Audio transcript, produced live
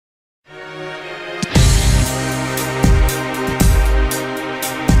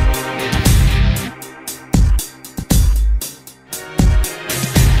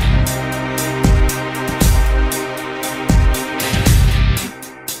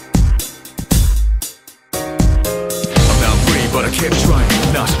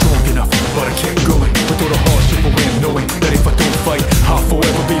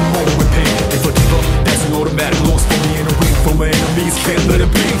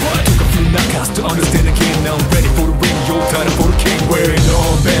Took a few knockouts to understand the game. Now I'm ready for the ring, yo, title for the king. Wearing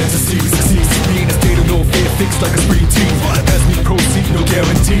armbands and C's, be in a state of no fear, fixed like a spree team. As we proceed, no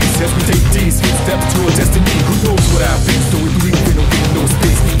guarantees. As we take these steps to our destiny, who knows what happens? So we believe in a win, no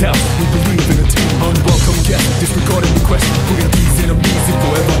space, doubt. We believe in a team, unwelcome guest, disregarding requests, putting these enemies in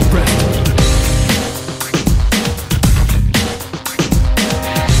forever rest.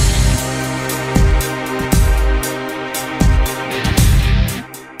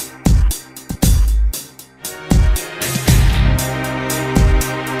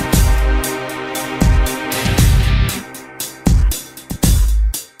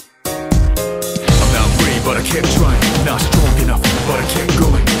 But I kept trying, not strong enough, but I kept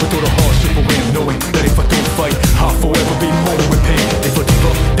going. With all the hardship away, I'm knowing that if I don't fight, I'll forever be more with pain. If I give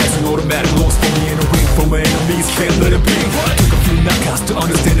up, that's an automatic loss for me in a ring. For my enemies, can't let it be. Took a few knockouts to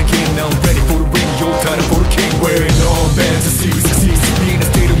understand the game. Now I'm ready for the ring, yo, title for the king. Wearing armbands and C's, be in a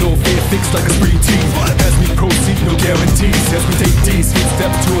state of no fear, fixed like a spree team. As we proceed, no guarantees. As we take these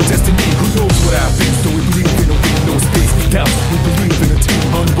steps to our destiny, who knows what happens? So we believe in a win, no space, doubt. We believe in a team,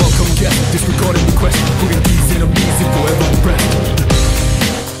 unwelcome guest, disregarding requests, putting these enemies in forever rest.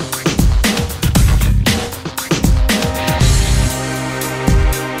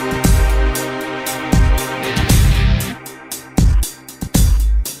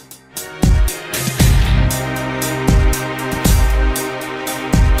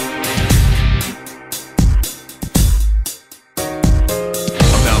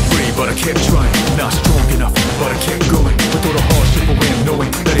 But I kept trying, not strong enough, but I kept going. With all the hardship away, I'm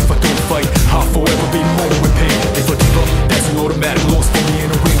knowing that if I don't fight, I'll forever be more with pain. If I give up, that's an automatic loss for me in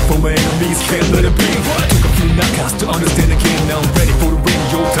a ring. For my enemies, can't let it be. Took a few knockouts to understand the game. Now I'm ready for the ring,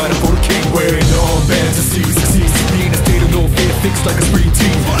 yo, title for the king. Wearing armbands and C's, be in a state of no fear, fixed like a spree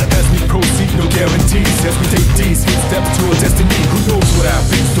team. As we proceed, no guarantees. As we take these steps to our destiny, who knows what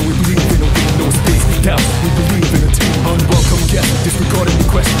happens? So we believe in a win, no space, doubt. We believe in a team, unwelcome guest, disregarding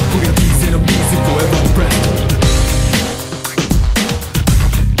requests, putting these enemies in forever rest.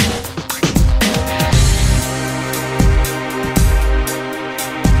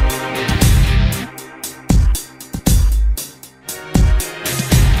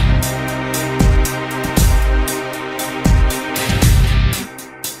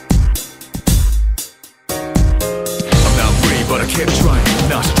 But I kept trying,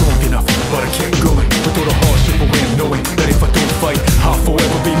 not strong enough, but I kept going. With all the hardship away, I'm knowing that if I don't fight, I'll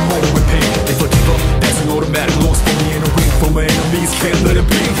forever be more with pain. If I give up, that's an automatic loss for me in a ring. For my enemies, can't let it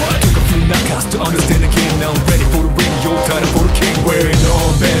be. Took a few knockouts to understand the game. Now I'm ready for the ring, yo, title for the king. Wearing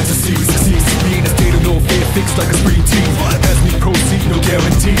armbands and C's, be in a state of no fear, fixed like a spree team. As we proceed, no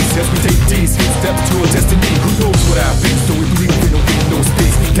guarantees. As we take these steps to our destiny, who knows what happens? So we believe in a win, no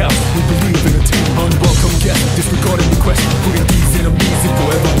space, doubt. We believe in a team, unwelcome guest, disregarding requests, putting these enemies in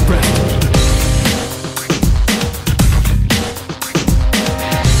forever rest.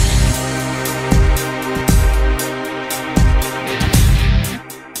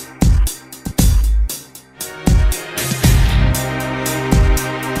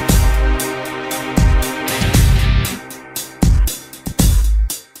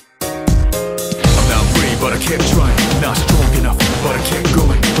 But I kept trying, not strong enough, but I kept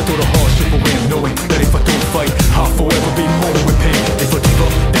going. With all the hardship away, I'm knowing that if I don't fight, I'll forever be more with pain. If I give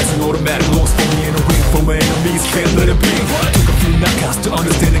up, that's an automatic loss for me in a ring. For my enemies, can't let it be. Took a few knockouts to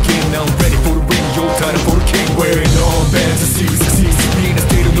understand the game. Now I'm ready for the ring, yo, title for the king. Wearing armbands and C's, be in a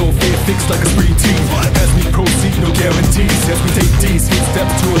state of no fear, fixed like a spree team. As we proceed, no guarantees. As we take these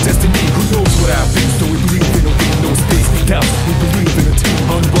steps to our destiny, who knows what happens? So we believe in a win, no space, doubt. We believe in a team,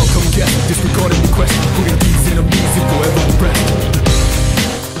 unwelcome guest, disregarding requests, putting these enemies in forever rest.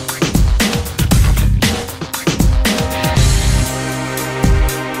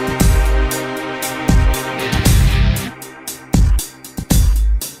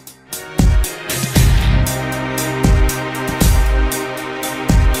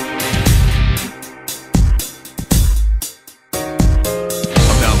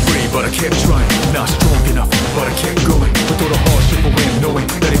 But I kept trying, not strong enough, but I kept going. With all the hardship away, I'm knowing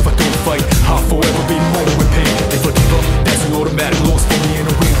that if I don't fight, I'll forever be more with pain. If I give up, that's an automatic loss for me in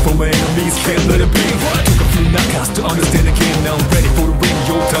a ring. For my enemies, can't let it be. Took a few knockouts to understand the game. Now I'm ready for the ring,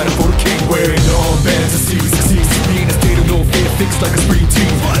 yo, title for the king. Wearing armbands and C's, be in a state of no fear, fixed like a spree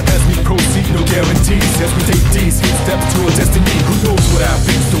team. As we proceed, no guarantees. As we take these steps to our destiny, who knows what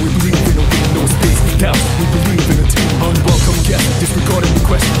happens? So we believe in a win, no space, doubt. We believe in a team, unwelcome guest, disregarding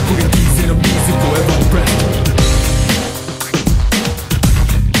requests, putting these enemies in forever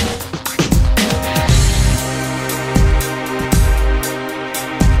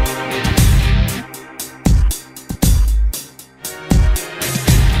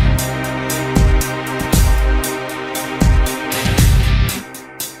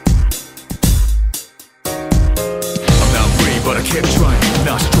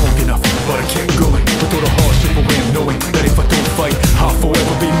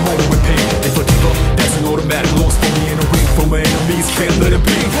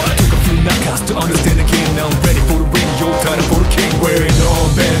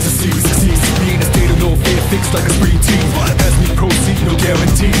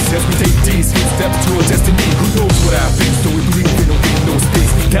guarantees. As we take these hits, step to our destiny. Who knows what happens? Though we believe in a win, no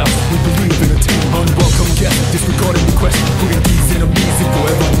space, doubts. We believe in a team, unwelcome guest, disregarding requests, putting these enemies in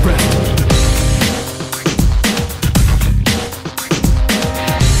forever unrest.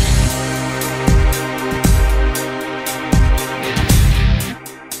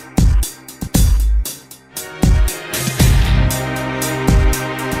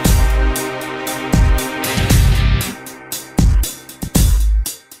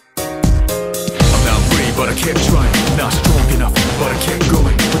 But I kept trying, not strong enough, but I kept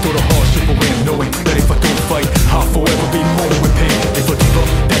going. With all the hardship I went, knowing that if I don't fight, I'll forever be mourning with pain. If I give up,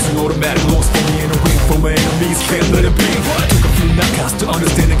 that's an automatic loss for me in a ring. For my enemies, can't let it be. Took a few knockouts to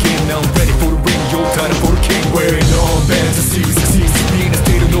understand the game. Now I'm ready for the ring, yo, time for the king. Wearing armbands and seas, succeeds. Me in a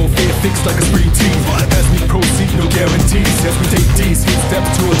state of no fear, fixed like a spree team. As we proceed, no guarantees. As we take these hits, step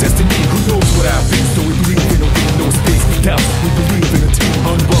to our destiny. Who knows what happens? Though we believe in a win, no space, doubts. We believe in a team,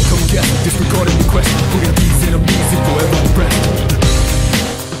 unwelcome guest, disregarding requests, putting these enemies in forever unrest.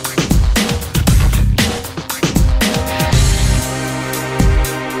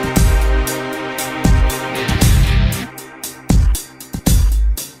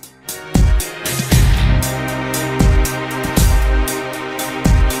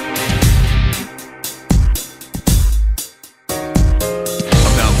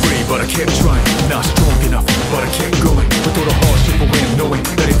 But I kept trying, not strong enough, but I kept going. With all the hardship I went, knowing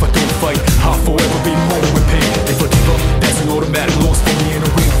that if I don't fight, I'll forever be mourning with pain. If I give up, that's an automatic loss for me in a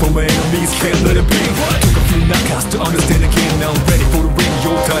ring. For my enemies, can't let it be. Took a few knockouts to understand the game. Now I'm ready for the ring,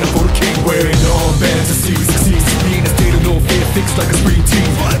 yo, time for the king. Wearing armbands and seas, succeeds. Me in a state of no fear, fixed like a spree team.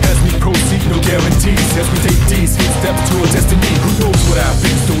 As we proceed, no guarantees. As we take these hits, step to our destiny. Who knows what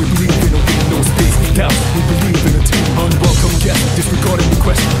happens? Though we believe in a win, no space, doubts. We believe in a team, unwelcome guest, disregarding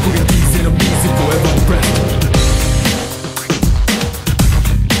requests, putting these enemies in forever unrest.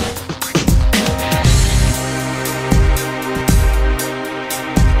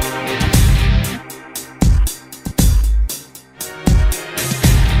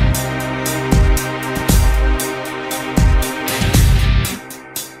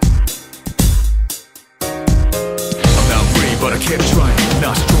 But I kept trying,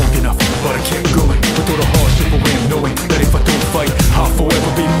 not strong enough, but I kept going. With all the hardship I went, knowing that if I don't fight, I'll forever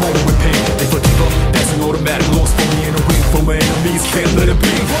be mourning with pain. If I give up, that's an automatic loss for me in a ring. For my enemies, can't let it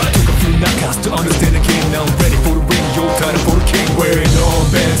be. Took a few knockouts to understand the game. Now I'm ready for the ring, yo, time for the king. Wearing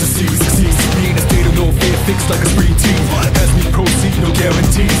armbands and seas, succeeds. Me in a state of no fear, fixed like a spree team. As we proceed, no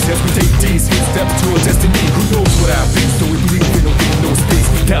guarantees. As we take these hits, step to our destiny. Who knows what happens? Though we believe in a win, no space,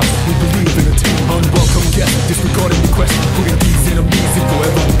 doubts. We believe in a team, unwelcome guest, disregarding requests, putting these enemies in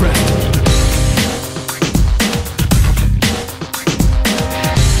forever unrest.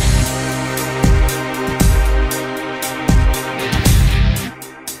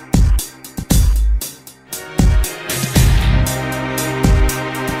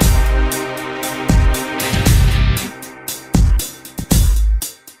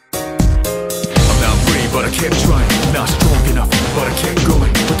 But I kept trying, not strong enough, but I kept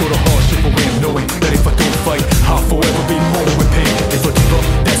going. With all the hardship I went, knowing that if I don't fight, I'll forever be mourning with pain. If I give up,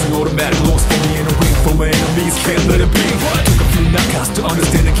 that's an automatic loss for me in a ring. For my enemies, can't let it be. Took a few knockouts to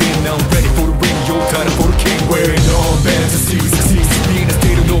understand the game. Now I'm ready for the ring, yo, time for the king. Wearing armbands and seas, succeeds. Me in a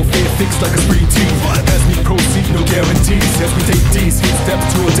state of no fear, fixed like a spree team. As we proceed, no guarantees. As we take these hits, step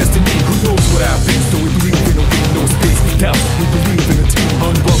to our destiny. Who knows what happens? Though we believe in a win, no space, doubts. We believe in a team,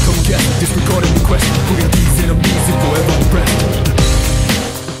 unwelcome guest, disregarding requests, putting these enemies in forever unrest.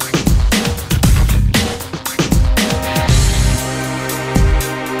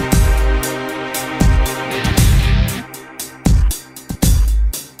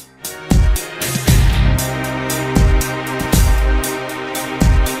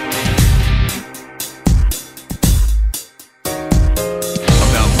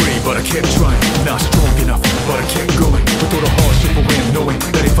 But I kept trying, not strong enough, but I kept going. With all the hardship I went, knowing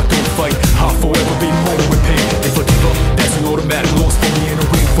that if I don't fight, I'll forever be mourning with pain. If I give up, that's an automatic loss for me in a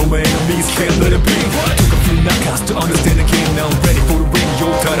ring. For my enemies, can't let it be. Took a few knockouts to understand the game. Now I'm ready for the ring,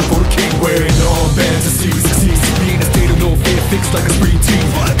 yo, time for the king. Wearing armbands and seas, succeeds. Me in a state of no fear, fixed like a spree team.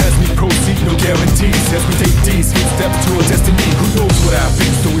 As we proceed, no guarantees. As we take these hits, step to our destiny. Who knows what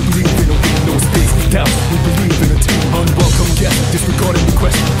happens? Though we believe in a win, no space, doubts. We believe in a team, unwelcome guest, disregarding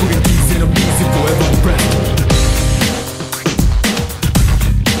requests, putting these enemies in forever unrest.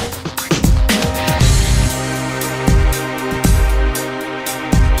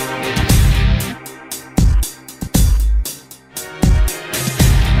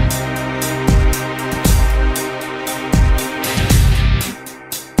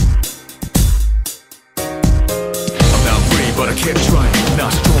 But I kept trying,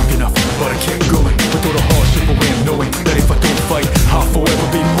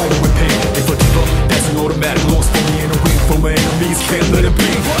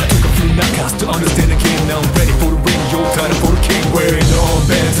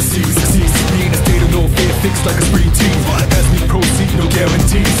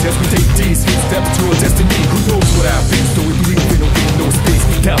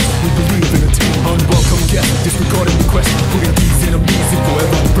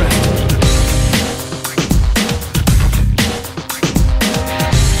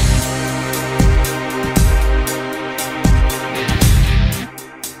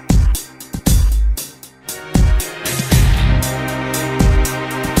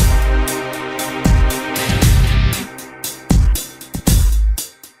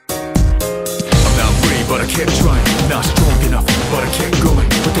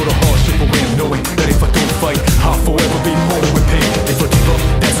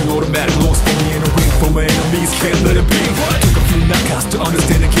 can't let it be. Took a few knockouts to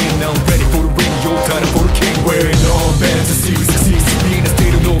understand the game. Now I'm ready for the ring, yo, title for the king. Wearing armbands to see succeeds. Be in a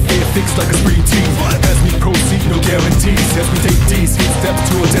state of no fear, fixed like a spring team. As we proceed, no guarantees. As we take these hit steps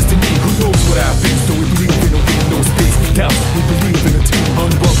to our destiny. Who knows what happens? Though we believe in a win, no space, no doubt. We believe in a team.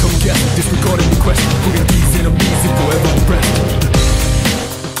 Unwelcome guest, disregarding the question. Putting these enemies in forever rest.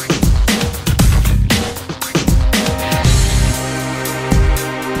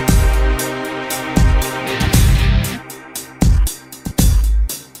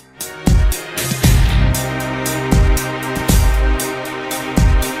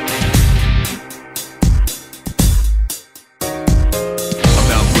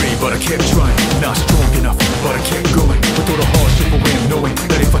 But I kept trying, not strong enough, but I kept going. With all the hardship I win, knowing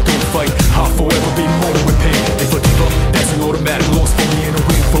that if I don't fight, I'll forever be mourning with pain. If I give up, that's an automatic loss for me and a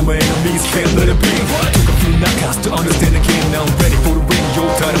win for my enemies. Can't let it be. Took a few knockouts to understand the game. Now I'm ready for the ring, yo,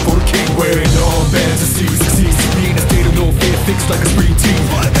 title for the king. Wearing armbands to see succeeds. Be in a state of no fear, fixed like a spring team.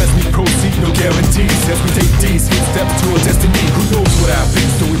 As we proceed, no guarantees. As we take these hit steps to our destiny. Who knows what happens?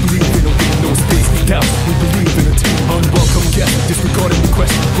 Though we believe in a win, no space, no doubt. We believe in a team. Unwelcome guest, disregarding the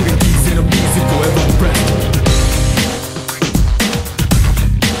question. Putting these enemies in forever rest.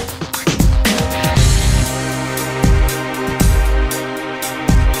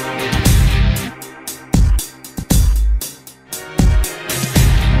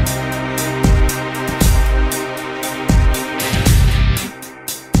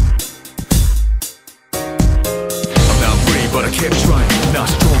 But I kept trying, not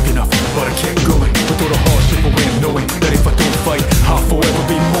strong enough, but I kept going. With all the hardship I win, knowing that if I don't fight, I'll forever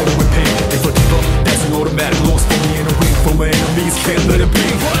be mourning with pain. If I give up, that's an automatic loss for me and a win for my enemies. Can't let it be.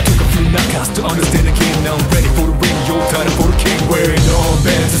 Took a few knockouts to understand the game. Now I'm ready for the ring, yo, title for the king. Wearing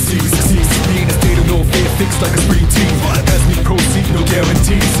armbands to see succeeds. Be in a state of no fear, fixed like a spring team. As we proceed, no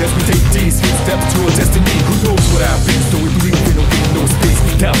guarantees. As we take these hit steps to our destiny. Who knows what happens? Though we believe in a win, no space,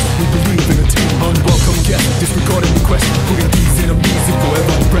 no doubt. We believe in a team. Unwelcome guest, disregarding the question. Putting these enemies in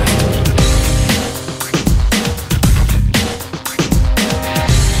forever rest.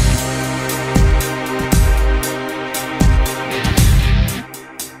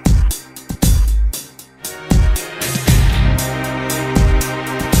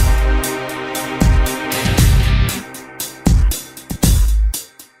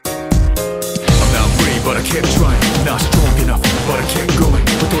 But I kept trying, not strong enough, but I kept going.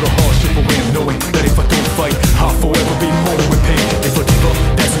 With all the hardship I win, knowing that if I don't fight, I'll forever be mourning with pain. If I give up,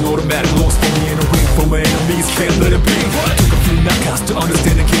 that's an automatic loss for me and a win for my enemies. Can't let it be. Took a few knockouts to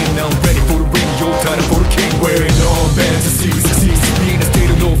understand the game. Now I'm ready for the ring, yo, title for the king. Wearing armbands to see succeeds. Be in a state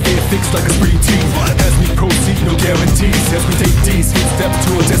of no fear, fixed like a spring team. As we proceed, no guarantees. As we take these hit steps to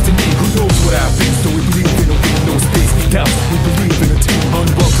our destiny. Who knows what happens? Though we believe in a win, no space, no doubt. We believe in a team.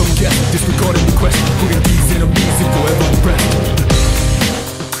 Unwelcome guest, disregarding the question. Putting these enemies in forever rest.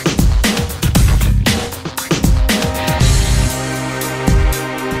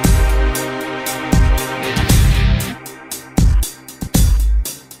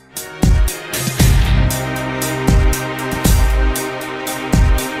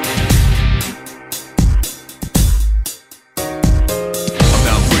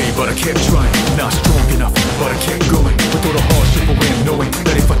 But I kept trying, not strong enough, but I kept going. With all the hardship I win, knowing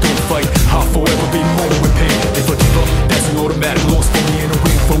that if I don't fight, I'll forever be mourning with pain. If I give up, that's an automatic loss for me and a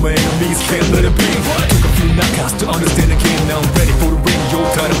win for my enemies. Can't let it be. Took a few knockouts to understand the game. Now I'm ready for the ring, yo,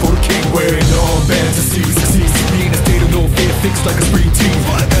 title for the king. Wearing armbands to see succeeds. Be in a state of no fear, fixed like a spring team.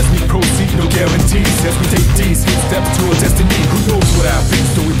 As we proceed, no guarantees. As we take these hit steps to our destiny. Who knows what happens?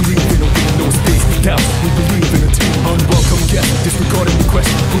 Though we believe in a win, no space, no doubt. We believe in a team. Unwelcome guest, disregarding the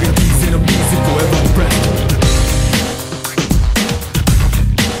question. Putting these enemies in forever rest.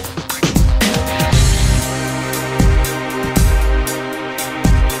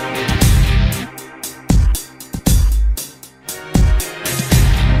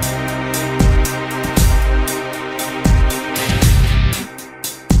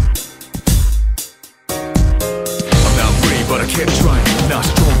 But I kept trying, not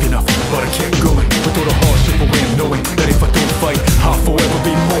strong enough, but I kept going. With all the hardship I win, knowing that if I don't fight, I'll forever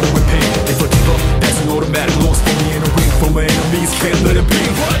be mourning with pain. If I give up, that's an automatic loss for me and a win for my enemies. Can't let it be.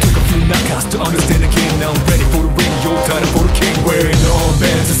 Took a few knockouts to understand the game. Now I'm ready for the ring, yo, title for the king. Wearing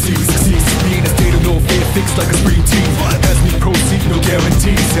armbands to see succeeds. Be in a state of no fear, fixed like a spring team. As we proceed, no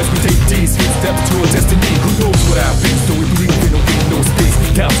guarantees. As we take these hit steps to our destiny. Who knows what happens? Though we believe in a win, no space, no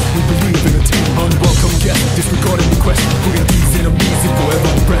doubt. We believe in a team. Unwelcome guest, disregarding the question. Putting these enemies in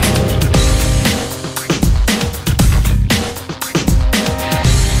forever rest.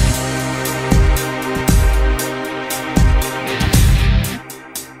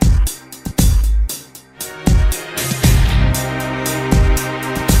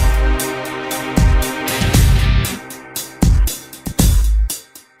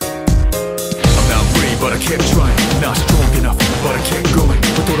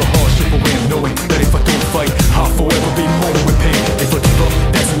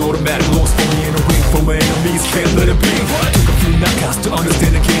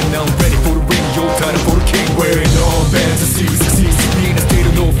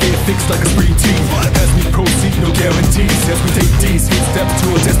 like a spree team. As we proceed, no guarantees. As we take these hit steps to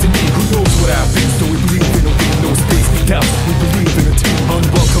our destiny, who knows what happens? Though we believe in a win, no space for doubt. We believe in a team,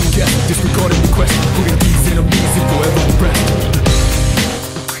 unwelcome guest, disregarding requests, putting these enemies in forever rest.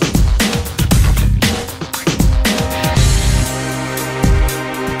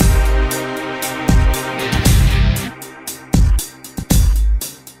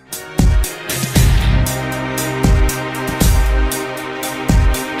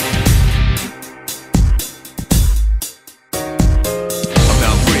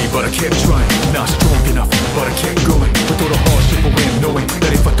 But I kept trying, not strong enough, but I kept going. With all the hardship I win, knowing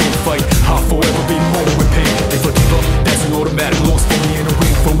that if I don't fight, I'll forever be mourning with pain. If I give up, that's an automatic loss for me in a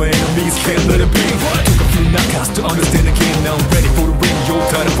ring. For my enemies, can't let it be. Took a few knockouts to understand the game. Now I'm ready for the ring, yo,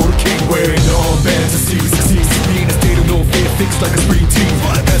 tired for the king. Wearing the armbands to seize. Be in a state of no fear, fixed like a spree team.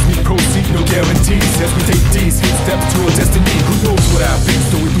 As we proceed, no guarantees. As we take these hit steps to our destiny, who knows what happens?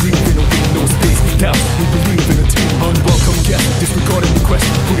 Though we believe in a win, no space for doubt. We believe in a team, unwelcome guest, disregarding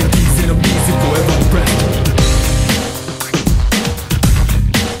requests, putting these enemies in forever rest.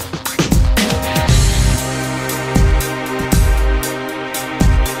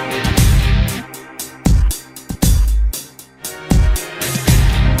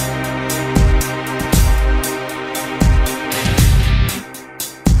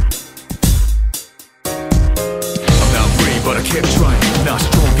 But I kept trying, not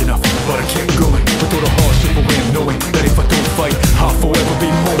strong enough, but I kept going. With all the hardship I win, knowing that if I don't fight, I'll forever be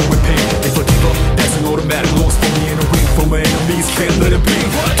mourning with pain. If I give up, that's an automatic loss for me in a ring. For my enemies, can't let it be.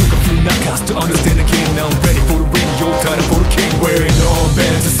 Took a few knockouts to understand the game. Now I'm ready for the ring, yo, tired for the king. Wearing the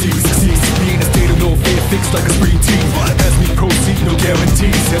armbands to seize. Be in a state of no fear, fixed like a spree team. As we proceed, no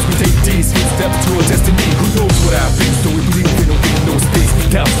guarantees. As we take these hit steps to our destiny, who knows what happens? Though we believe in a win, no space for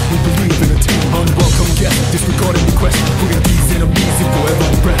doubt. We believe in a team, unwelcome guest, disregarding requests, putting these enemies in forever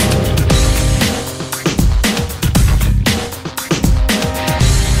rest.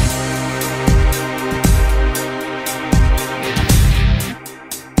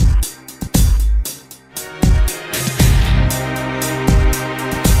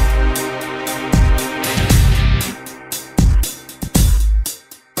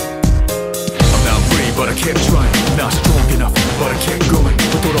 But I kept trying, not strong enough, but I kept going.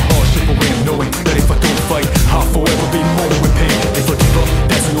 With all the hardship I win, knowing that if I don't fight, I'll forever be mourning with pain. If I give up,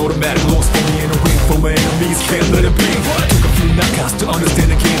 that's an automatic loss for me in a ring. For my enemies, can't let it be. Took a few knockouts to understand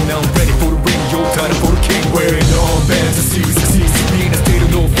the game. Now I'm ready for the ring, yo, tired for the king. Wearing the armbands to seize. Be in a state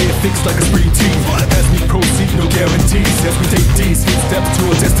of no fear, fixed like a spree team. As we proceed, no guarantees. As we take these hit steps to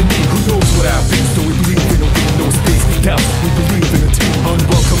our destiny, who knows what happens? Though we believe in a win, no space for doubt. We believe in a team,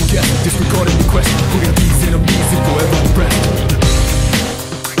 unwelcome guest, disregarding requests, putting these enemies in forever rest.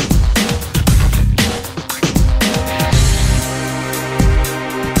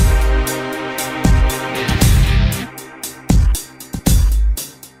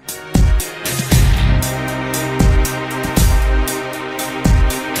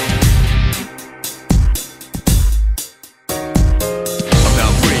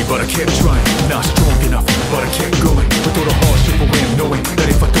 But I kept trying, not strong enough, but I kept going. With all the hardship I win, knowing that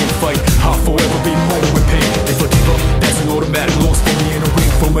if I don't fight, I'll forever be mourning with pain. If I give up, that's an automatic loss for me in a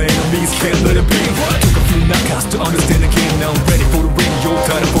ring. For my enemies, can't let it be. Took a few knockouts to understand the game. Now I'm ready for the ring, yo,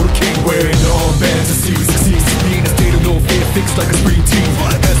 tired for the king. Wearing the armbands to seize. Be in a state of no fear, fixed like a spree team.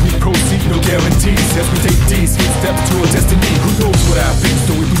 As we proceed, no guarantees. As we take these hit steps to our destiny, who knows what happens?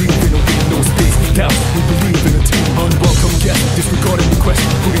 Though we believe in a win, no space for doubt. We believe in a team, unwelcome guest, disregarding requests,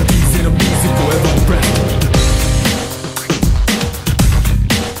 putting these enemies in forever rest.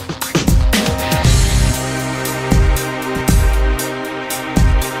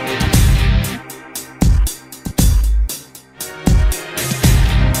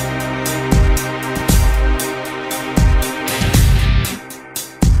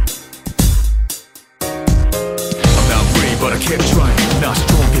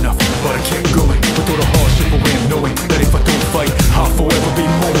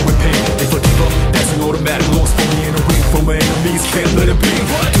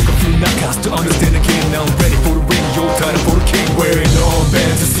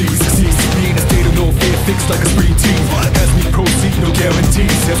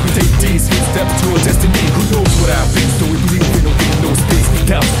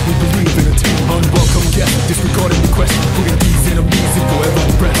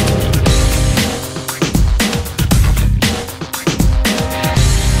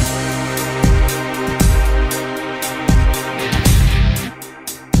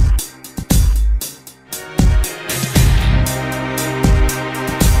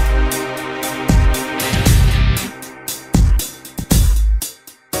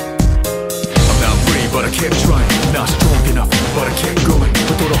 I kept trying. Not strong enough, but I kept going.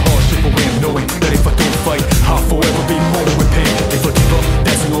 With all the hardship I went, knowing that if I don't fight, I'll forever be mourning with pain. If I give up,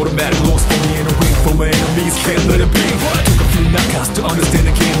 that's an automatic loss for me and a win for my enemies. Can't let it be. Took a few knockouts to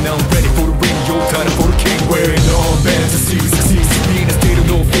understand the game. Now I'm ready for the ring, yo, tired for the king. Wearing the armbands to see succeed. Be in a state of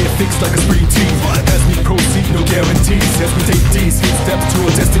no fear, fixed like a spring team. As we proceed, no guarantees. As we take these steps to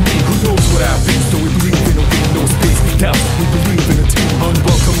our destiny. Who knows what happens? Though we believe in a win, no space for doubt. We believe in a team.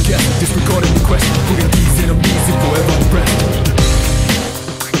 Unwelcome guest, disregarding the question. Putting these enemies in forever breath.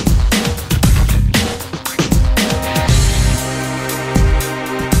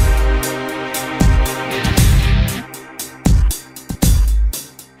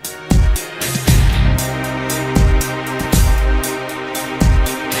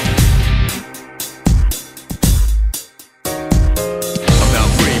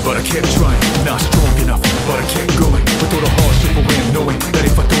 But I kept trying, not strong enough, but I kept going. With all the hardship I went, knowing that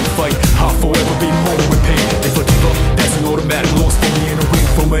if I don't fight, I'll forever be mourning with pain. If I give up, that's an automatic loss for me and a win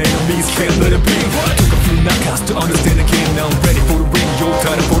for my enemies. Can't let it be. Took a few knockouts to understand the game. Now I'm ready for the ring, yo,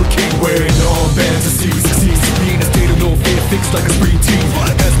 tired for the king. Wearing the armbands to see succeed. Be in a state of no fear, fixed like a spring team.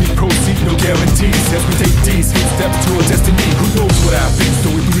 As we proceed, no guarantees. As we take these steps to our destiny. Who knows what happens?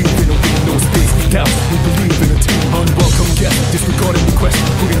 Though we believe in a win, no space for doubt. We believe in a team. Unwelcome guest, disregarding the question.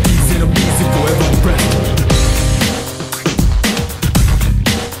 Putting these enemies in forever breath.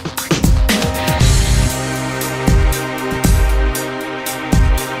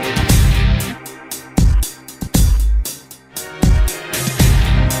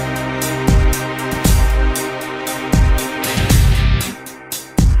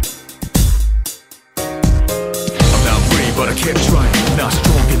 But I kept trying, not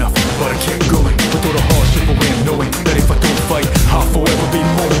strong enough, but I kept going. With all the hardship I went, knowing that if I don't fight, I'll forever be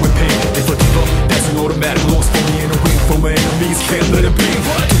mourning with pain. If I give up, that's an automatic loss for me and a win for my enemies. Can't let it be.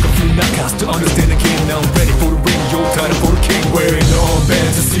 Took a few knockouts to understand the game. Now I'm ready for the ring, yo, tired for the king. Wearing the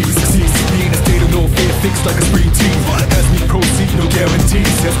armbands to see succeed. Be in a state of no fear, fixed like a spring team. As we proceed, no guarantees.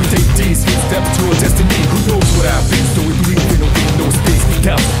 As we take these steps to our destiny. Who knows what happens? Though we believe in a win, no space for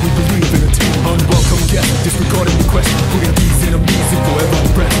doubt. We believe in a team. Unwelcome guest, disregarding the question. Putting these enemies in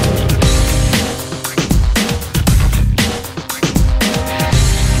forever breath.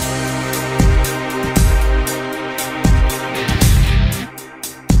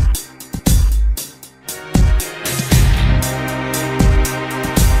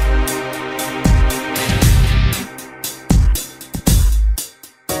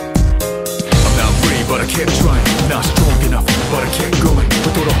 But I kept trying, not strong enough, but I kept going.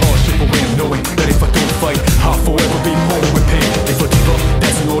 With all the hardship I went, knowing that if I don't fight, I'll forever be mourning with pain. If I give up,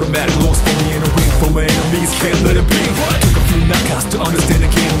 that's an automatic loss for me and a win for my enemies. Can't let it be. Took a few knockouts to understand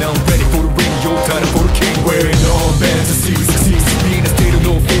the game. Now I'm ready for the ring, yo, tired for the king. Wearing the armbands to see succeed. Be in a state of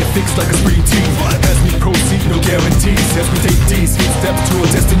no fear, fixed like a spring team. As we proceed, no guarantees. As we take these steps to our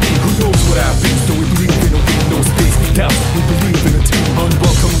destiny. Who knows what happens? Though we believe in a win, no space for doubt. We believe in a team.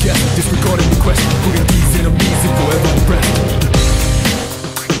 Unwelcome guest, disregarding the question. Putting these enemies in forever breath.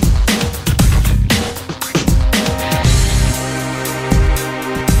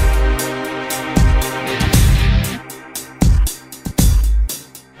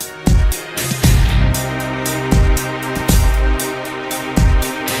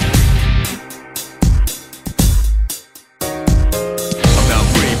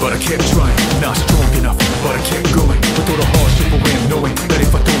 But I kept trying, not strong enough, but I kept going. With all the hardship I went, knowing that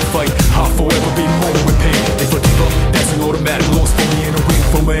if I don't fight, I'll forever be mourning with pain. If I give up, that's an automatic loss for me and a win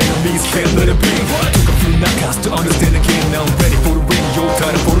for my enemies. Can't let it be. Took a few knockouts to understand the game. Now I'm ready for the ring, yo,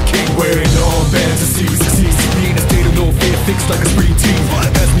 tired for the king. Wearing the armbands to see succeed. Be in a state of no fear, fixed like a spring team.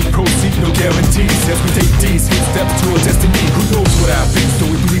 As we proceed, no guarantees. As we take these steps to our destiny. Who knows what happens?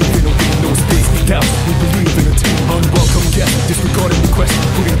 Though we believe in a win, no space for doubt. We believe in a team. Unwelcome guest, disregarding the question.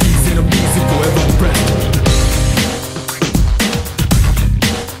 Putting these enemies in forever breath.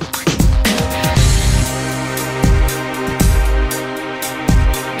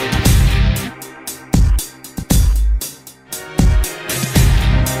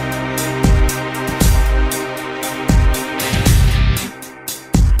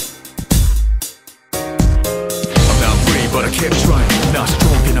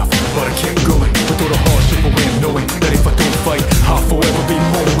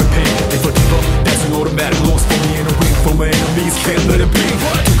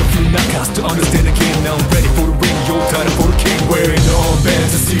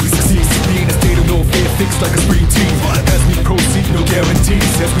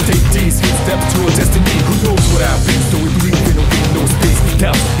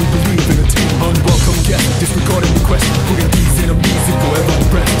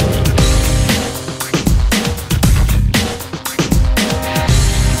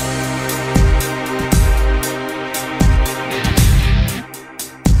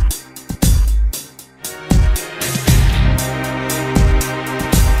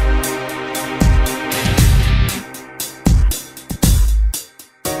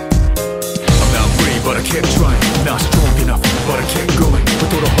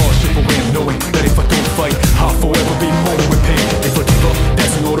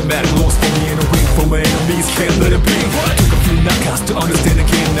 can't let it be. Took a few knockouts to understand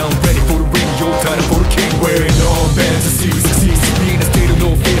again. Now I'm ready for the ring, yo, title for the king. Wearing armbands and C's, be in a state of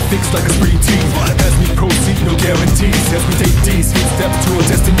no fear, fixed like a spree team. As we proceed, no guarantees. As we take these steps to our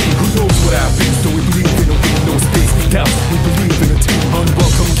destiny. Who knows what happens? Though we believe in a win, no space, doubt. We believe in a team,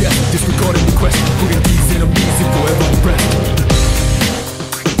 unwelcome guest, disregarding requests, putting these enemies in forever breath.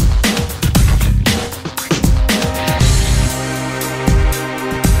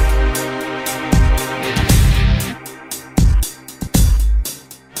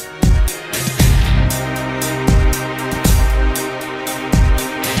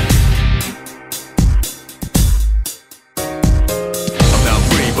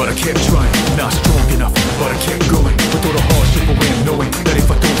 But I kept trying, not strong enough, but I kept going. With all the hardship I went, knowing that if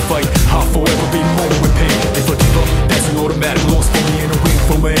I don't fight, I'll forever be mourning with pain. If I give up, that's an automatic loss for me in a ring.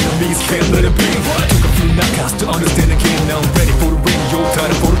 For my enemies, can't let it be. Took a few knockouts to understand the game. Now I'm ready for the ring, yo,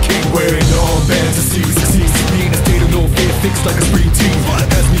 title for the king. Wearing armbands and C's, be in a state of no fear, fixed like a spree team.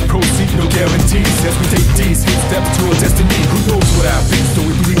 As we proceed, no guarantees. As we take these steps to our destiny. Who knows what happens? Though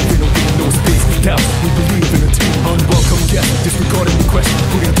we believe in a win, no space, doubt. We believe in a team, unwelcome guest, disregarding requests,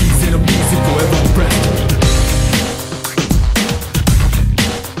 putting these enemies in forever breath.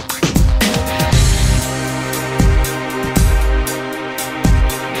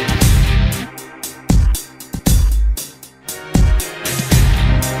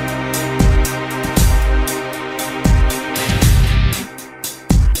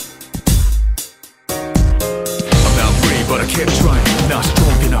 But I kept trying, not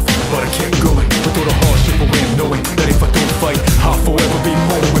strong enough, but I kept going. With all the hardship I went, knowing that if I don't fight, I'll forever be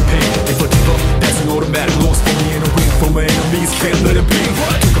mourning with pain. If I give up, that's an automatic loss for me in a ring. For my enemies, can't let it be.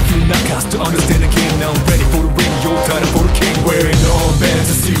 Took a few knockouts to understand the game. Now I'm ready for the ring, yo, title for the king. Wearing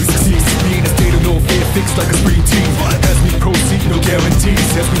armbands and C's, be in a state of no fear, fixed like a spree team. As we proceed, no guarantees.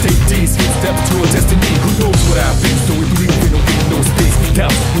 As we take these steps to our destiny. Who knows what happens? Though we believe in a win, no space,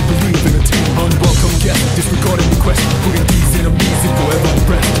 doubt. We believe in a team, unwelcome guest, disregarding requests, putting these enemies in forever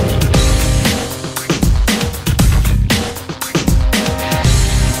breath.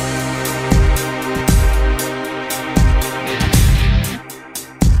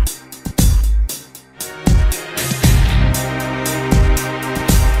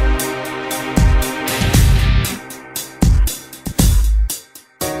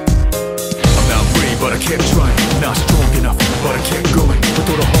 But I kept trying, not strong enough, but I kept going. With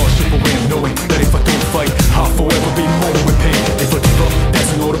all the hardship I went, knowing that if I don't fight, I'll forever be mourning with pain. If I give up, that's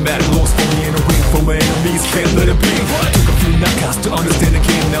an automatic loss for me in a ring. For my enemies, can't let it be. Took a few knockouts to understand the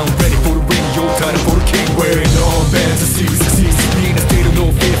game. Now I'm ready for the ring, yo, title for the king. Wearing armbands and C's, be in a state of no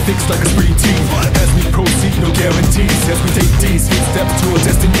fear, fixed like a spree team. As we proceed, no guarantees. As we take these steps to our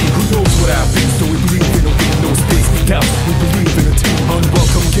destiny. Who knows what happens? Though we believe in a win, no space, doubt. We believe in a team,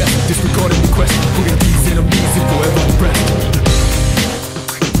 unwelcome guest, disregarding requests, putting these enemies in forever breath.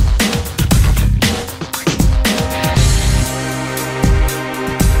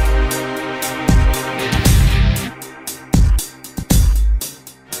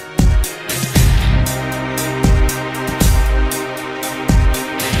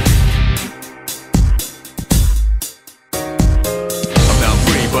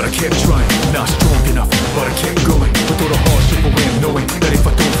 But I kept trying, not strong enough, but I kept going. With all the hardship I went, knowing that if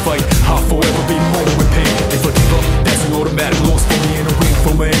I don't fight, I'll forever be mourning with pain. If I give up, that's an automatic loss for me in a ring.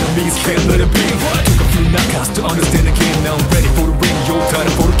 For my enemies, can't let it be. Took a few knockouts to understand the game. Now I'm ready for the ring, yo,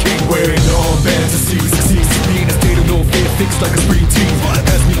 title for the king. Wearing armbands and C's, be in a state of no fear, fixed like a spree team.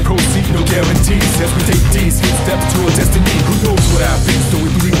 As we proceed, no guarantees. As we take these steps to our destiny. Who knows what happens? Though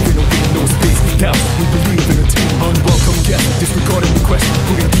we believe in a win, no space, doubt. We believe in a team, unwelcome guest, disregarding requests,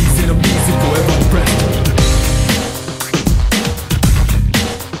 putting these enemies in forever breath.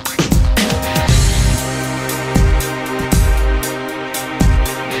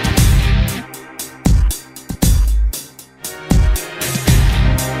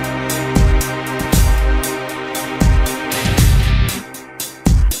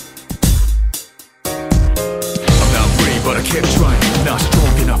 But I kept trying, not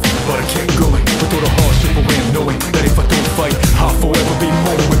strong enough, but I kept going. With all the hardship I went, knowing that if I don't fight, I'll forever be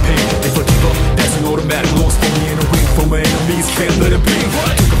mourning with pain. If I give up, that's an automatic loss for me in a ring. For my enemies, can't let it be.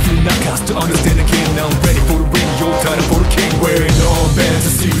 Took a few knockouts to understand the game. Now I'm ready for the ring, yo, title for the king. Wearing armbands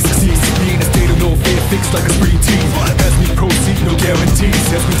and C's, be in a state of no fear, fixed like a spree team. As we proceed, no guarantees.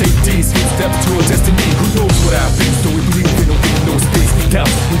 As we take these steps to our destiny. Who knows what happens? Though we believe in a win, no space,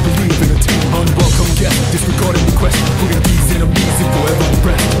 doubt. We believe in a team, unwelcome guest, disregarding requests, putting these enemies in forever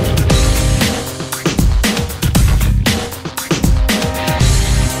breath.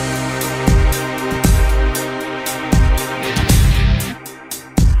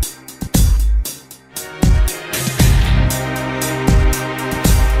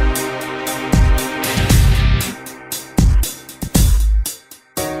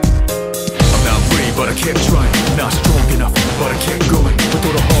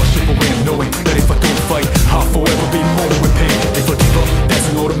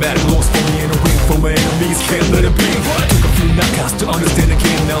 can't let it be. Took a few knockouts to understand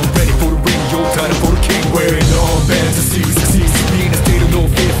again. Now I'm ready for the ring, yo, title for the king. Wearing armbands to seize, be in a state of no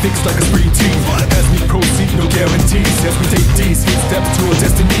fear, fixed like a spree team. As we proceed, no guarantees. As we take these steps to our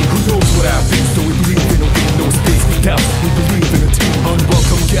destiny. Who knows what happens? Though we believe in a win, no space, we doubt. We believe in a team,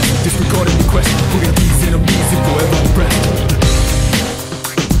 unwelcome guest, disregarding requests, putting these enemies in forever unrest.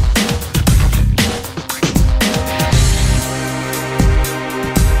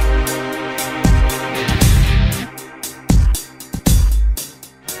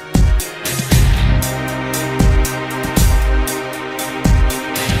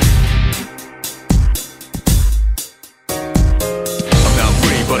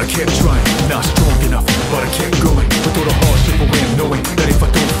 But I kept trying, not strong enough, but I kept going. With all the hardship I win, knowing that if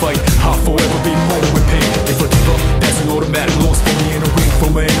I don't fight, I'll forever be mourning with pain. If I give up, that's an automatic loss for me in a ring. For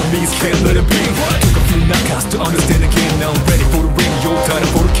my enemies, can't let it be. Took a few knockouts to understand again. Now I'm ready for the ring, yo,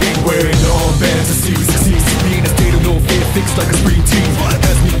 title for the king. Wearing armbands to seize, be in a state of no fear, fixed like a spree team.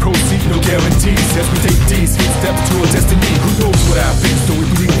 As we proceed, no guarantees. As we take these steps to our destiny. Who knows what happens? Though we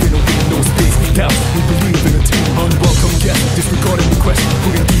believe in a win, no space, we doubt. We believe in a team, unwelcome guest, disregarding requests,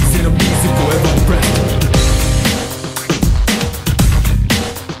 putting these enemies in forever unrest.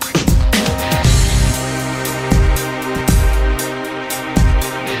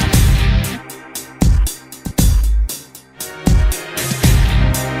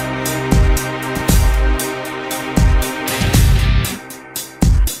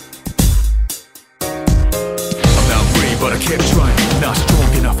 But I kept trying, not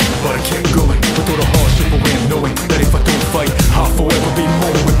strong enough, but I kept going. With all the hardship I win, knowing that if I don't fight, I'll forever be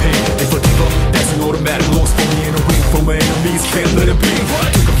mourning with pain. If I give up, that's an automatic loss for me in a ring. For my enemies, can't let it be.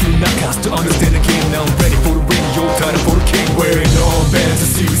 Took a few knockouts to understand again. Now I'm ready for the ring, yo, title for the king. Wearing armbands to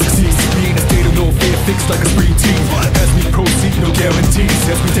seize, be in a state of no fear, fixed like a spree team. As we proceed, no guarantees.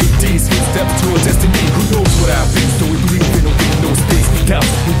 As we take these steps to our destiny. Who knows what happens? Though we believe in a win, no space, we doubt.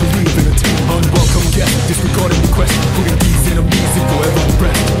 We believe in a team, unwelcome guest, disregarding requests, putting these enemies in forever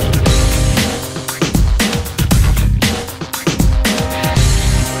unrest.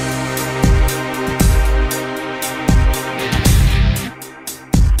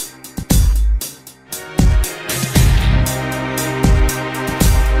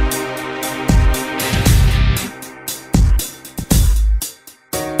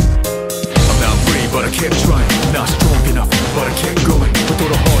 But I kept trying, not strong enough, but I kept going. With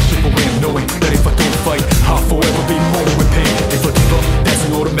all the hardship I win, knowing that if I don't fight, I'll forever be mourning with pain. If I give up, that's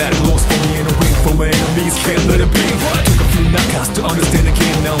an automatic loss for me in a ring. For my enemies, can't let it be. Took a few knockouts to understand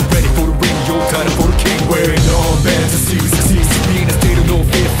again. Now I'm ready for the ring, yo, title for the king. Wearing armbands to seize, be in a state of no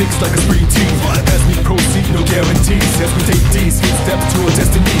fear, fixed like a spree team. As we proceed, no guarantees. As we take these steps to our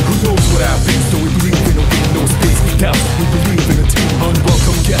destiny. Who knows what happens? Though we believe in a win, no space, we doubt. We believe in a team,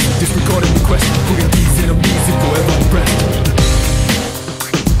 unwelcome guest, disregarding requests, putting these enemies in forever unrest.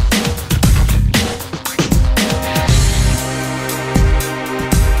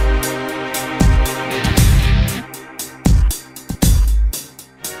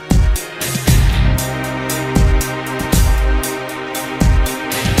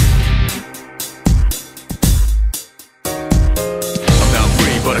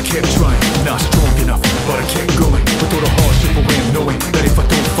 But I kept trying, not strong enough, but I kept going. With all the hardship I win, knowing that if I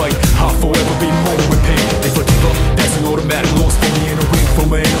don't fight, I'll forever be mourning with pain. If I give up, that's an automatic loss for me in a ring. For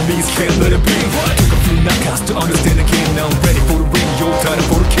my enemies, can't let it be. Took a few knockouts to understand again. Now I'm ready for the ring, yo, title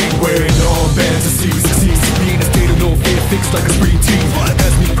for the king. Wearing armbands to seize, be in a state of no fear, fixed like a spree team.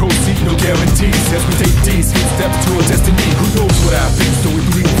 As we proceed, no guarantees. As we take these steps to our destiny. Who knows what happens? Though we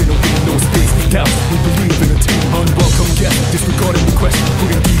believe in a win, no space, we doubt. We believe in a team, unwelcome guest, disregarding requests,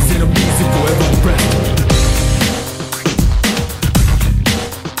 putting these enemies in forever unrest.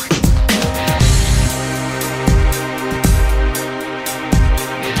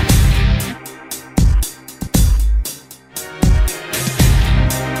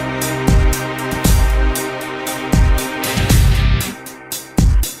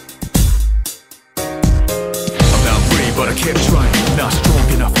 But I kept trying, not strong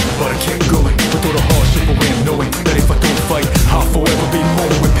enough, but I kept going. With all the hardship I win, knowing that if I don't fight, I'll forever be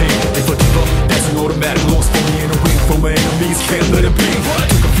mourning with pain. If I give up, that's an automatic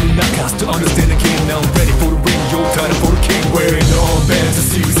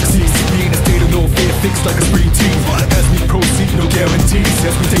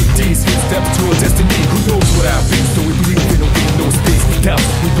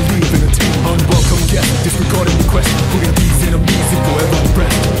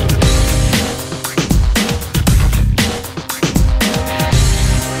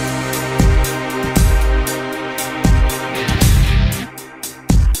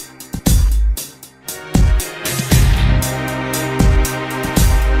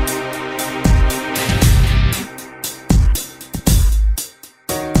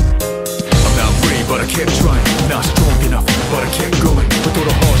but I kept trying. Not strong enough, but I kept going. With all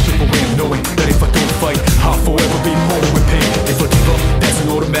the hardship I went, knowing that if I don't fight, I'll forever be more with pain. If I give up, that's an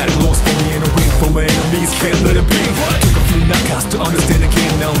automatic loss for me and a win for my enemies. Can't let it be. Took a few knockouts to understand the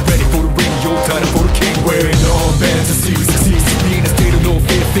game. Now I'm ready for the ring. Yo, title for the king. Wearing the armbands to see succeed. Me in a state of no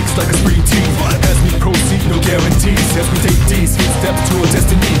fear, fixed like a spring team. As we proceed, no guarantees. As we take these few steps to a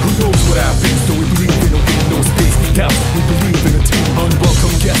destiny. Who knows what happens? Though we believe in a win, no space, doubt. We believe in a team.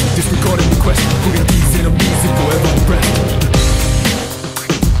 Unwelcome guest, disregarding the question. Putting these enemies in forever rest.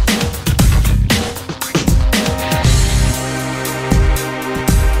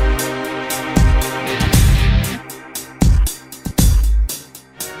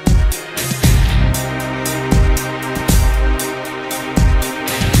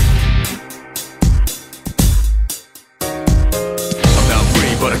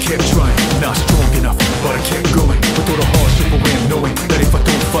 But I kept trying, not strong enough, but I kept going. With all the hardship I went, knowing that if I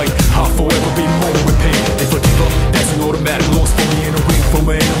don't fight, I'll forever be more with pain. If I give up, that's an automatic loss for me and a win for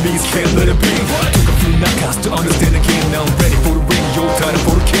my enemies. Can't let it be. Took a few knockouts to understand the game. Now I'm ready for the ring. Yo, title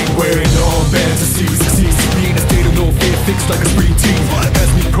for the king. Wearing the armbands to see succeed. Me in a state of no fear, fixed like a spring team. As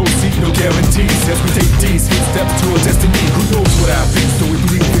we proceed, no guarantees. As we take these few steps to a destiny. Who knows what happens? Though we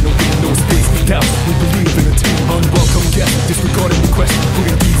believe in a win, no space, doubt. We believe in a team. Unwelcome guest, disregarding the question.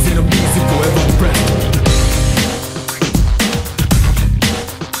 Putting these enemies in forever rest.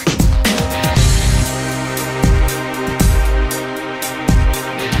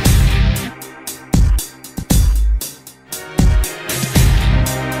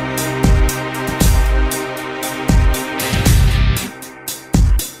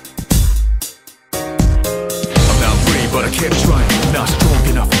 But I kept trying, not strong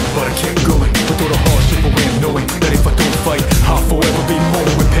enough, but I kept going. With all the hardship I went, knowing that if I don't fight, I'll forever be more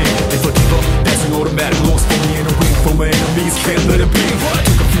with pain. If I give up, that's an automatic loss for me and a win for my enemies. Can't let it be.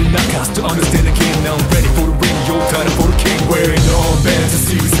 Took a few knockouts to understand the game. Now I'm ready for the ring. Yo, title for the king. Wearing the armbands to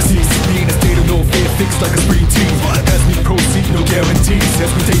see succeed. Me in a state of no fear, fixed like a spring team. As we proceed, no guarantees.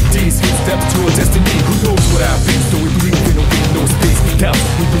 As we take these few steps to a destiny. Who knows what happens? Though we believe in a win, no space, doubt.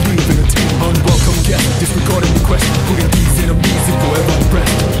 We believe in a team. Unwelcome guest, disregarding the question. Putting these enemies in forever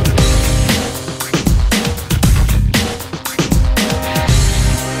rest.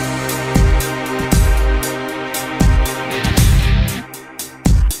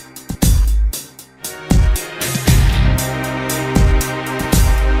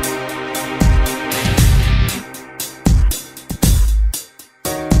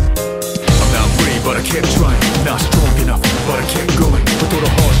 But I kept trying, not strong enough, but I kept going. With all the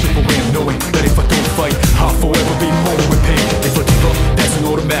hardship I went, knowing that if I don't fight, I'll forever be more with pain. If I give up, that's an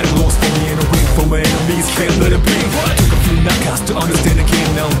automatic loss for me and a win for my enemies. Can't let it be. Took a few knockouts to understand the game.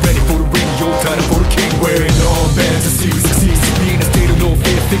 Now I'm ready for the ring. Yo, title for the king. Wearing the armbands to see succeed. Me in a state of no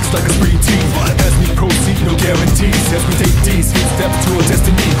fear, fixed like a spring team. As we proceed, no guarantees. As we take these few steps to a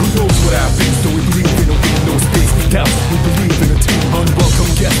destiny. Who knows what happens? Though we believe in a win, no space, doubt. We believe in a team.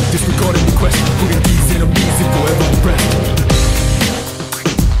 Unwelcome guest, disregarding the question. Putting these enemies in forever rest.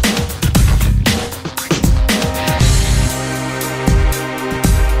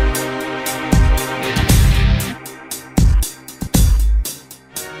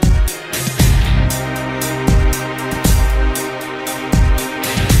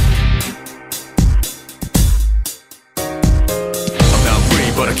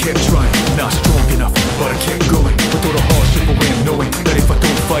 But I kept trying, not strong enough, but I kept going. With all the hardship I went, knowing that if I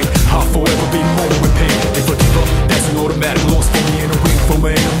don't fight, I'll forever be more with pain. If I give up, that's an automatic loss for me and a win for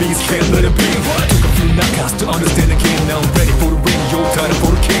my enemies. Can't let it be. Took a few knockouts to understand the game. Now I'm ready for the ring. Yo, title for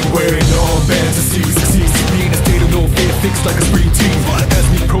the king. Wearing the armbands to see succeed. Me in a state of no fear, fixed like a spring team. As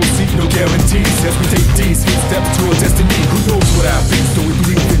we proceed, no guarantees. As we take these few steps to a destiny. Who knows what happens? Though we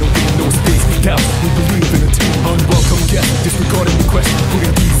believe in a win, no space, doubt. We believe in a team. Unwelcome guest, disregarding the question.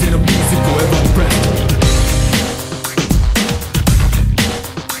 Putting these enemies in forever rest.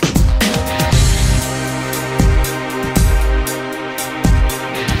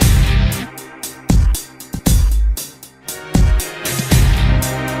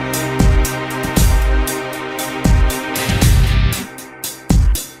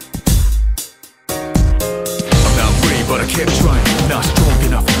 But I kept trying, not strong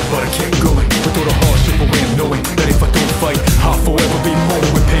enough, but I kept going. With all the hardship I went, knowing that if I don't fight, I'll forever be more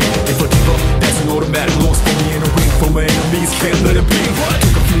with pain. If I give up, that's an automatic loss for me and a win for my enemies. Can't let it be.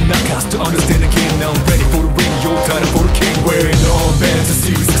 Took a few knockouts to understand the game. Now I'm ready for the ring. Yo, title for the king. Wearing the armbands to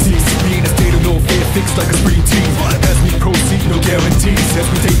see succeed. Me in a state of no fear, fixed like a spring team. As we proceed, no guarantees. As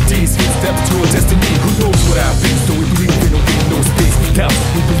we take these few steps to a destiny. Who knows what happens? Though we believe in a win, no space, doubt.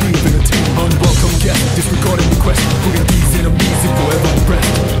 We believe in a team. Unwelcome guest, disregarding the question. Putting these enemies in forever rest.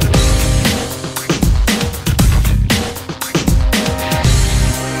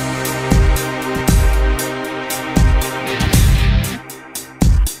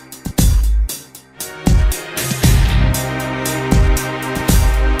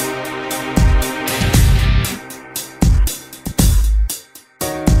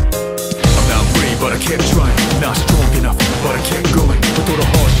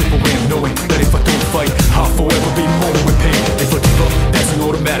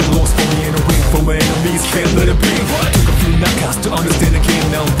 can't let it be. Took a few knockouts to understand the game.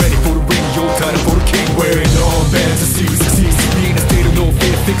 Now I'm ready for the ring, yo, time for the king. Wearing armbands to see succeed. Me in a state of no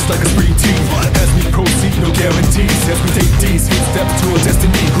fear, fixed like a spring team. As we proceed, no guarantees. As we take these few steps to our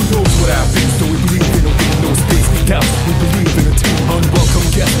destiny. Who knows what happens? So we believe in a win, no space for doubt. We believe in a team, unwelcome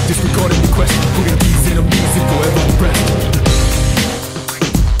guest, disregarding the question, putting these enemies in forever rest.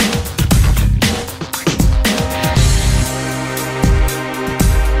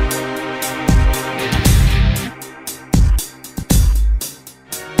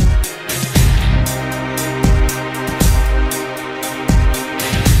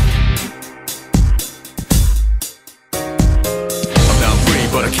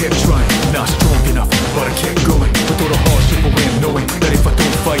 But I kept trying, not strong enough, but I kept going. With all the hardship I win, knowing that if I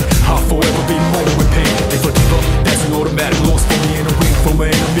don't fight, I'll forever be mourning with pain. If I give up, that's an automatic loss for me and a win for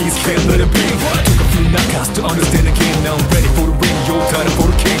my enemies, can't let it be. Took a few knockouts to understand the game, now I'm ready for the ring, yo, time for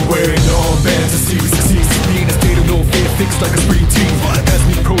the king. Wearing armbands to see succeed. Me in a state of no fear, fixed like a spring team. As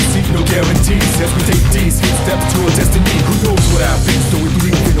we proceed, no guarantees. As we take these few steps to our destiny. Who knows what happens? So we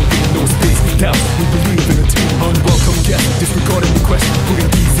believe in a win, no space for doubt. We believe in a team, unwelcome guest, disregarding the question, putting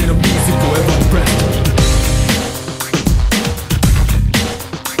these enemies in forever rest.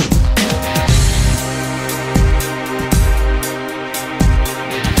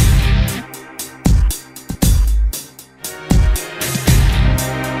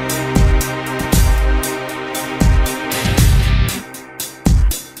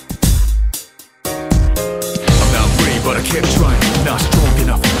 But I kept trying, not strong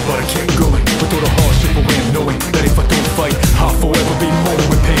enough, but I kept going. With all the hardship I win, knowing that if I don't fight, I'll forever be mourning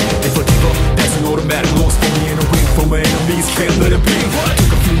with pain. If I give up, that's an automatic loss for me and a win for my enemies, can't let it be.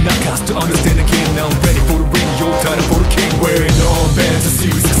 Took a few knockouts to understand the game, now I'm ready for the ring, yo, time for the king. Wearing armbands to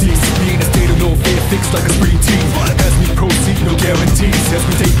see succeed. Me in a state of no fear, fixed like a spring team. As we proceed, no guarantees. As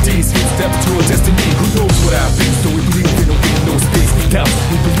we take these few steps to our destiny. Who knows what happens? So we believe in a win, no space for doubt.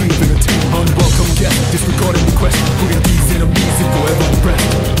 We believe in a team, unwelcome guest, disregarding the question, putting these enemies in forever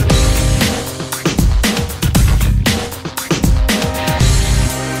rest.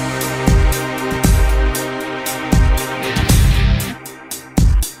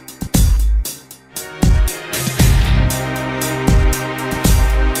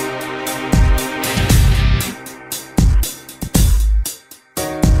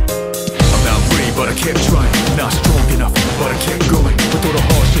 But I kept trying, not strong enough, but I kept going. With all the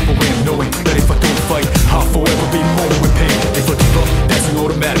hardship I win, knowing that if I don't fight, I'll forever be mourning with pain. If I give up, that's an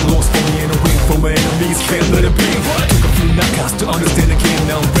automatic loss for me and a win for my enemies, can't let it be. Took a few knockouts to understand the game,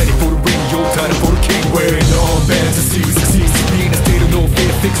 now I'm ready for the ring, yo, time for the king. Wearing armbands to see succeed. Me in a state of no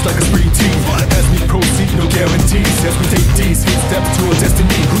fear, fixed like a spring team. As we proceed, no guarantees. As we take these few steps to our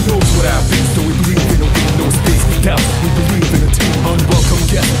destiny. Who knows what happens? So we believe in a win, no space for doubt. We believe in a team, unwelcome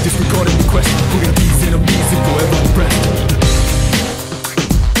guest, disregarding the question, putting these enemies in forever rest.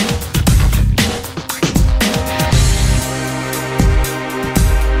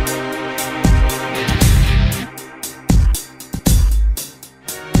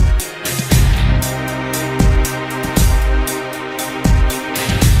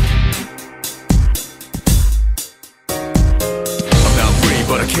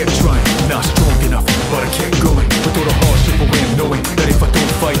 But I kept trying, not strong enough, but I kept going. With all the hardship I win, knowing that if I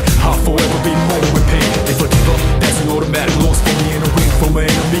don't fight, I'll forever be mourning with pain. If I give up, that's an automatic loss for me and a win for my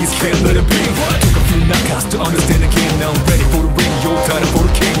enemies, can't let it be. Took a few knockouts to understand the game, now I'm ready for the ring, yo, time for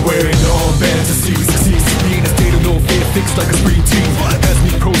the king. Wearing armbands to see succeed. Me in a state of no fear, fixed like a spring team. As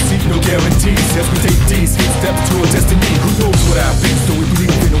we proceed, no guarantees. As we take these few steps to our destiny. Who knows what happens? So we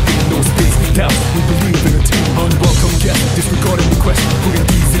believe in a win, no space for doubt. We believe in a team, unwelcome guest, disregarding the question, putting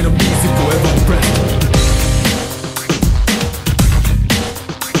these enemies in forever rest.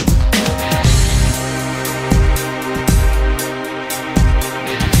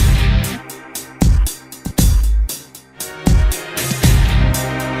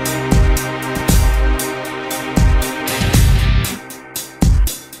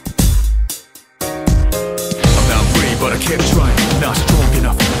 But I kept trying, not strong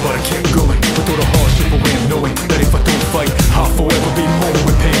enough, but I kept going. With all the hardship I win, knowing that if I don't fight, I'll forever be mourning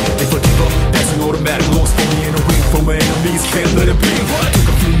with pain. If I give up, that's an automatic loss for me and a win for my enemies, can't let it be. Took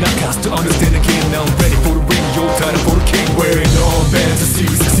a few knockouts to understand the game, now I'm ready for the ring, yo, time for the king. Wearing armbands to see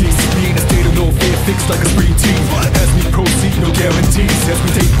succeed. Me in a state of no fear, fixed like a spring team. As we proceed, no guarantees. As we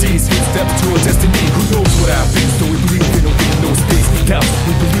take these few steps to our destiny. Who knows what happens? So we believe in a win, no space for doubt.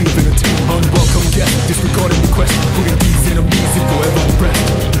 We believe in a team, unwelcome guest, disregarding the question, putting these enemies in forever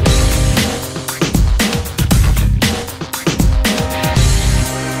rest.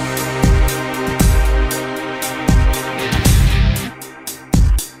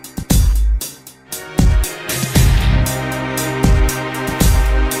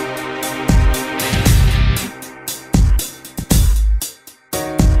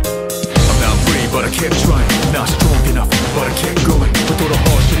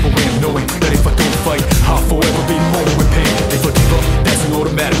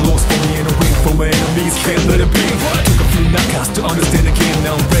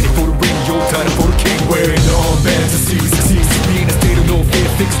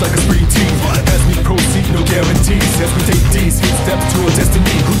 like a spree team. As we proceed, no guarantees. As we take these steps to our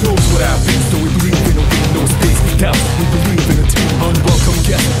destiny. Who knows what happens? Though we believe in a win, no space for doubt. We believe in a team, unwelcome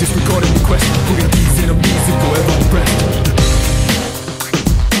guest. Disregarding requests, putting these enemies in forever rest.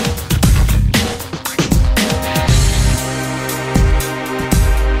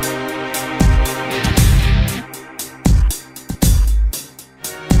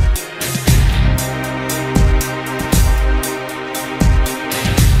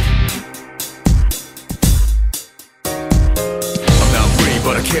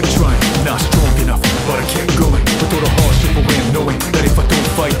 But I kept trying, not strong enough, but I kept going. With all the hardship away, knowing that if I don't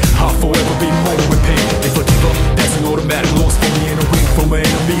fight, I'll forever be mourning with pain. If I give up, that's an automatic loss for me in a ring. For my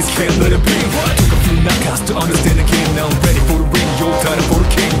enemies, can't let it be. Took a few knockouts to understand the game. Now I'm ready for the ring, yo, time for the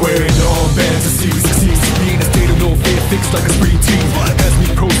king. Wearing the armbands to seize. Be in a state of no fear, fixed like a spree team. As we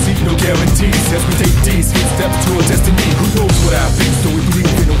proceed, no guarantees. As we take these steps to our destiny. Who knows what happens? Though we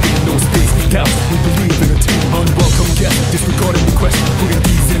believe in a win, no space for doubt. We believe in a team, unwelcome guest. Disregarding requests, putting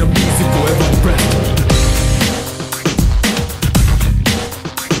these enemies in forever rest.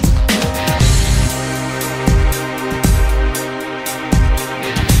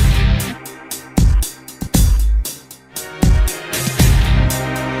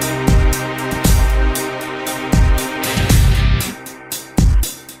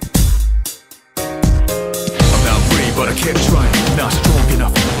 But I kept trying, not strong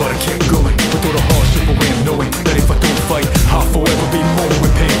enough, but I kept going. With all the hardship away, knowing that if I don't fight, I'll forever be mourning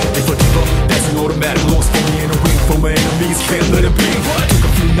with pain. If I give up, that's an automatic loss for me in a ring. For my enemies, can't let it be. Took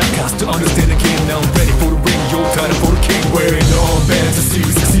a few knockouts to understand the game. Now I'm ready for the ring, yo, time for the king. Wearing the armbands to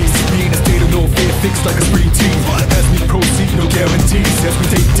seize. Be in a state of no fear, fixed like a spree team. As we proceed, no guarantees. As we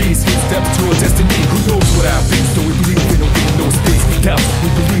take these steps to our destiny. Who knows what happens? Though we believe in a win, no space for doubt. We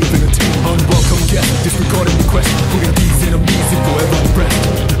believe in a team, unwelcome guest. Disregarding requests, putting these enemies in forever rest.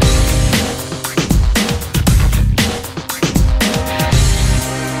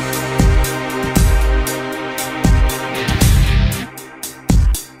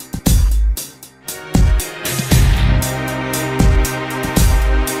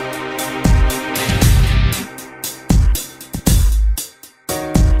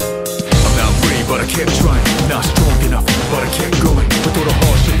 But I kept trying, not strong enough, but I kept going. With all the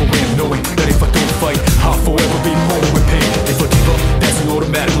hardship away, knowing that if I don't fight, I'll forever be mourning with pain. If I give up, that's an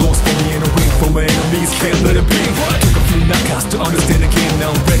automatic loss for me in a ring. For my enemies, can't let it be. Took a few knockouts to understand the game.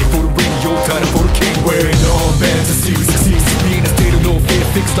 Now I'm ready for the ring, yo, time for the king. Wearing the armbands to seize. Be in a state of no fear,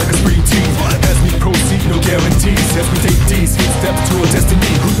 fixed like a spree team. As we proceed, no guarantees. As we take these steps to our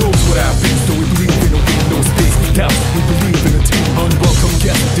destiny. Who knows what happens? Though we believe in a win, no space for doubt. We believe in a team, unwelcome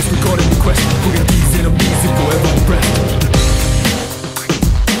guest. Disregarding requests, putting these enemies in forever rest.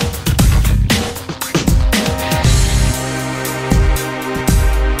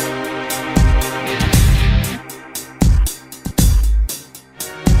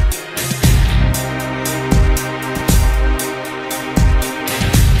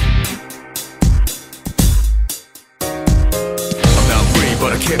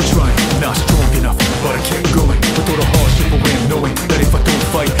 But I kept trying, not strong enough, but I kept going. With all the hardship away, knowing that if I don't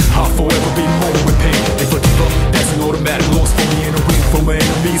fight, I'll forever be mourning with pain. If I give up, that's an automatic loss for me in a ring. For my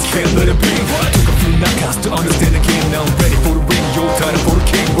enemies, can't let it be. Took a few knockouts to understand the game. Now I'm ready for the ring, yo, time for the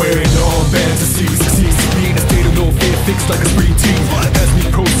king. Wearing the armbands to seize. Be in a state of no fear, fixed like a spree team. As we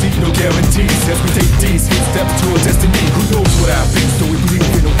proceed, no guarantees. As we take these steps to our destiny. Who knows what happens? Though we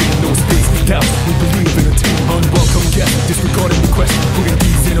believe in a win, no space for doubt. We believe in a team, unwelcome guest. Disregarding requests, putting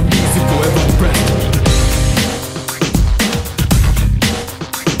these enemies in forever rest.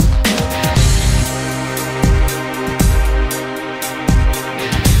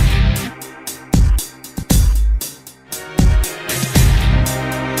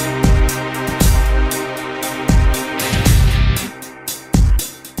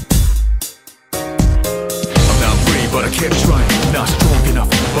 But I kept trying, not strong enough,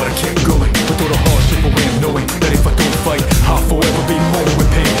 but I kept going. With all the hardship away, knowing that if I don't fight, I'll forever be mourning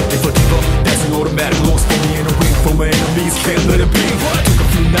with pain. If I give up, that's an automatic loss for me in a ring. For my enemies, can't let it be. Took a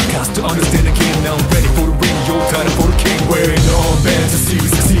few knockouts to understand the game. Now I'm ready for the ring, yo, time for the king. Wearing the armbands to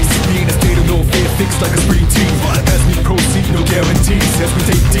seize. Be in a state of no fear, fixed like a spree team. As we proceed, no guarantees. As we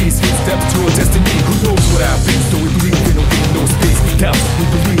take these steps to our destiny. Who knows what happens? Though we believe in a win, no space for doubt. We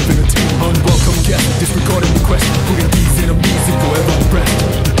believe in a team, unwelcome guest. Disregarding requests, putting these enemies in forever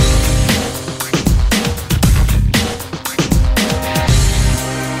rest.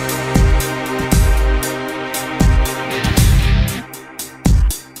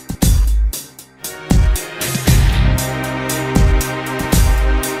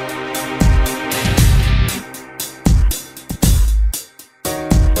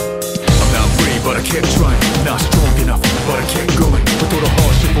 kept trying, not strong enough, but I kept going. With all the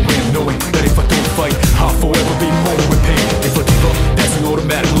hardship I win, knowing that if I don't fight, I'll forever be mourning with pain. If I give up, that's an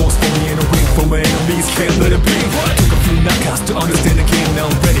automatic loss for me in a ring. For my enemies, can't let it be. Took a few knockouts to understand the game.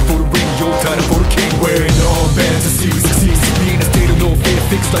 Now I'm ready for the ring, yo, title for the king. Wearing the armbands to see succeed. Be in a state of no fear,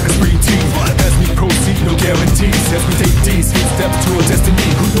 fixed like a spree team. As we proceed, no guarantees. As we take these steps to our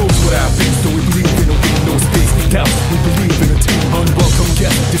destiny. Who knows what happens? Though we believe in a win, no space, no doubts. We believe in a team, unwelcome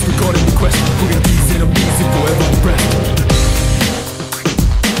guest, disregarding requests, putting these enemies in forever rest.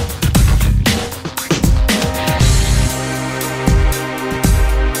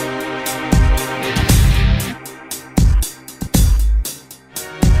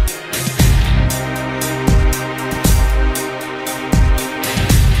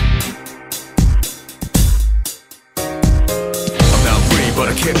 But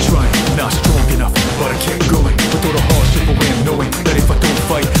I kept trying, not strong enough, but I kept going. With all the hardship I win, knowing that if I don't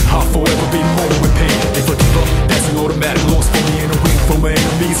fight, I'll forever be mourning with pain. If I give up, that's an automatic loss for me in a ring. For my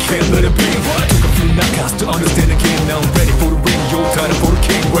enemies, can't let it be. Took a few knockouts to understand the game. Now I'm ready for the ring, yo, title for the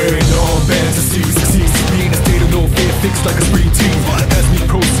king. Wearing the armbands to see succeed. Be in a state of no fear, fixed like a spree team. As we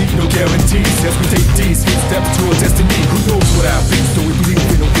proceed, no guarantees. As we take these steps to our destiny. Who knows what happens? Though we believe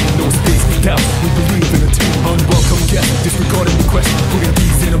in a win, no space, no doubts. We believe in a team, unwelcome guest, disregarding requests, putting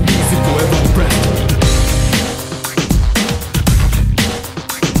these enemies in forever rest.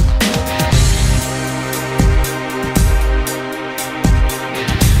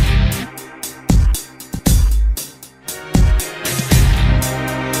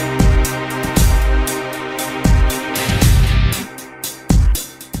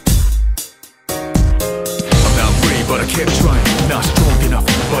 But I kept trying, not strong enough,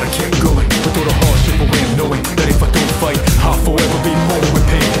 but I kept going. With all the hardship I win, knowing that if I don't fight, I'll forever be mourning with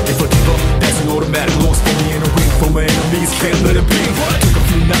pain. If I give up, that's an automatic loss for me in a ring. For my enemies, can't let it be. Took a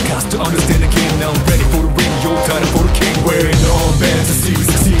few knockouts to understand the game. Now I'm ready for the ring, yo, title for the king. Wearing the armbands to see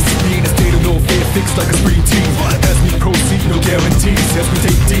succeed. Be in a state of no fear, fixed like a spree team. As we proceed, no guarantees. As we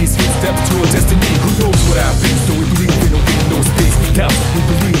take these steps to our destiny. Who knows what happens? Though we believe in a win, no space, no doubts. We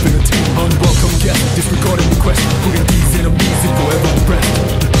believe in a team, unwelcome guest, disregarding requests, putting these enemies in forever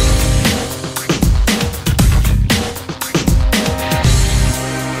rest.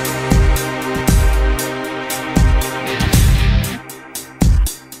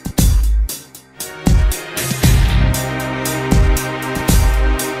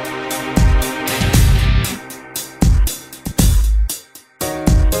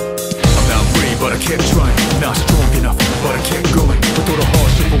 But I kept trying, not strong enough, but I kept going. With all the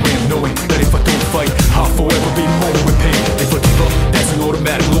hardship I win, knowing that if I don't fight, I'll forever be mourning with pain. If I give up, that's an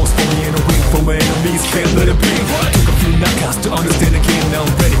automatic loss for me in a ring. For my enemies, can't let it be. Took a few knockouts to understand the game. Now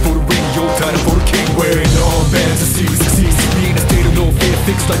I'm ready for the ring, yo, title for the king. Wearing the armbands to see succeed. Be in a state of no fear,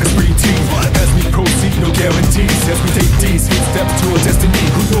 fixed like a spree team. As we proceed, no guarantees. As we take these steps to our destiny.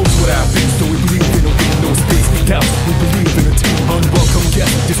 Who knows what happens? Though we believe in a win, no space, no doubts. We believe in a team, unwelcome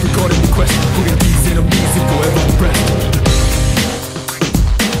guest, disregarding requests, putting these enemies in forever rest.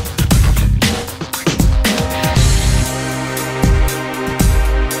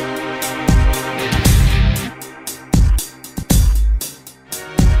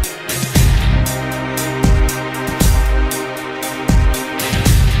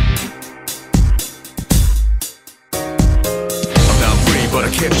 But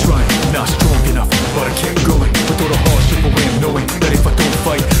I kept trying, not strong enough, but I kept going. With all the hardship I win, knowing that if I don't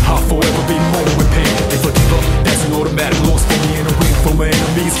fight, I'll forever be mourning with pain. If I give up, that's an automatic loss for me in a ring. For my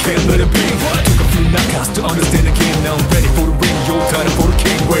enemies, can't let it be. Took a few knockouts to understand the game. Now I'm ready for the ring, yo, title for the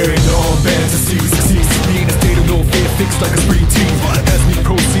king. Wearing the armbands to see succeed. Be in a state of no fear, fixed like a spree team. As we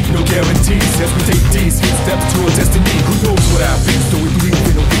proceed, no guarantees. As we take these steps to our destiny. Who knows what happens?